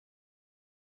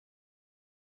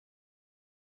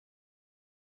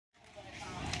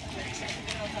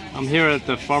I'm here at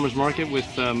the farmer's market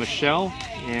with Michelle,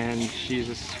 and she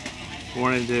just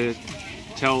wanted to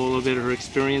tell a little bit of her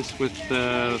experience with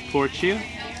PuerChia.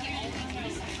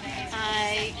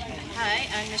 Hi,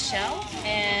 I'm Michelle,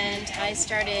 and I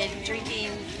started drinking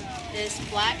this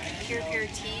black pure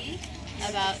tea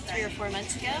about 3 or 4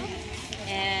 months ago.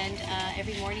 And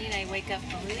every morning I wake up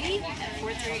early at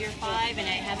 4:30 or 5, and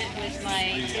I have it with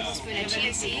my tablespoon of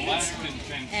chia seeds.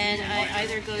 And I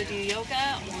either go do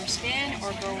yoga or spin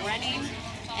or go running.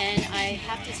 And I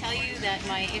have to tell you that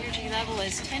my energy level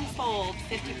is tenfold,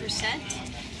 50%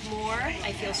 more.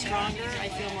 I feel stronger, I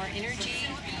feel more energy,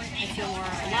 I feel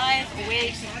more alive,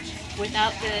 awake,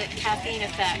 without the caffeine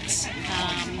effects.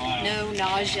 No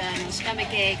nausea, no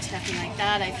stomach aches, nothing like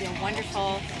that. I feel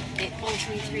wonderful. It holds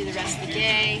me through the rest of the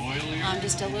day.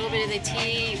 Just a little bit of the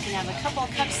tea. You can have a couple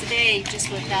of cups a day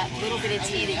just with that little bit of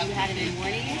tea that you had in the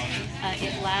morning.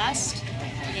 It lasts.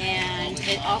 And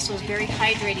it also is very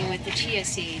hydrating with the chia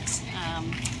seeds.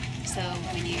 So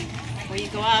when you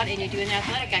go out and you do an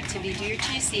athletic activity, do your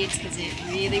chia seeds because it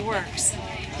really works.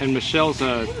 And Michelle's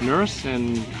a nurse,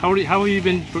 and how have you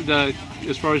been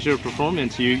as far as your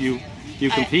performance? You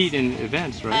compete in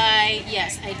events, right?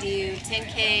 Yes, I do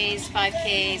 10Ks,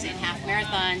 5Ks, and half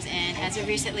marathons, and as of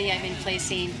recently I've been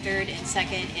placing 3rd and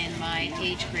 2nd in my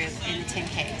age group in the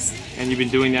 10Ks. And you've been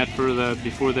doing that for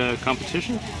before the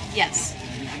competition? Yes.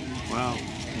 Wow,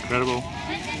 incredible.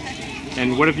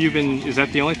 And what have you been, is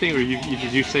that the only thing, or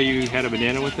did you say you had a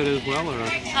banana with it as well? Or?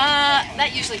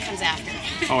 That usually comes after.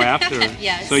 Oh, after?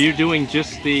 Yes. So you're doing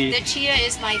just the chia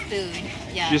is my food,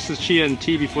 yeah. Just the chia and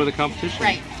tea before the competition?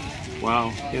 Right.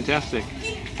 Wow, fantastic.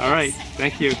 All right,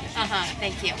 thank you.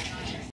 Thank you.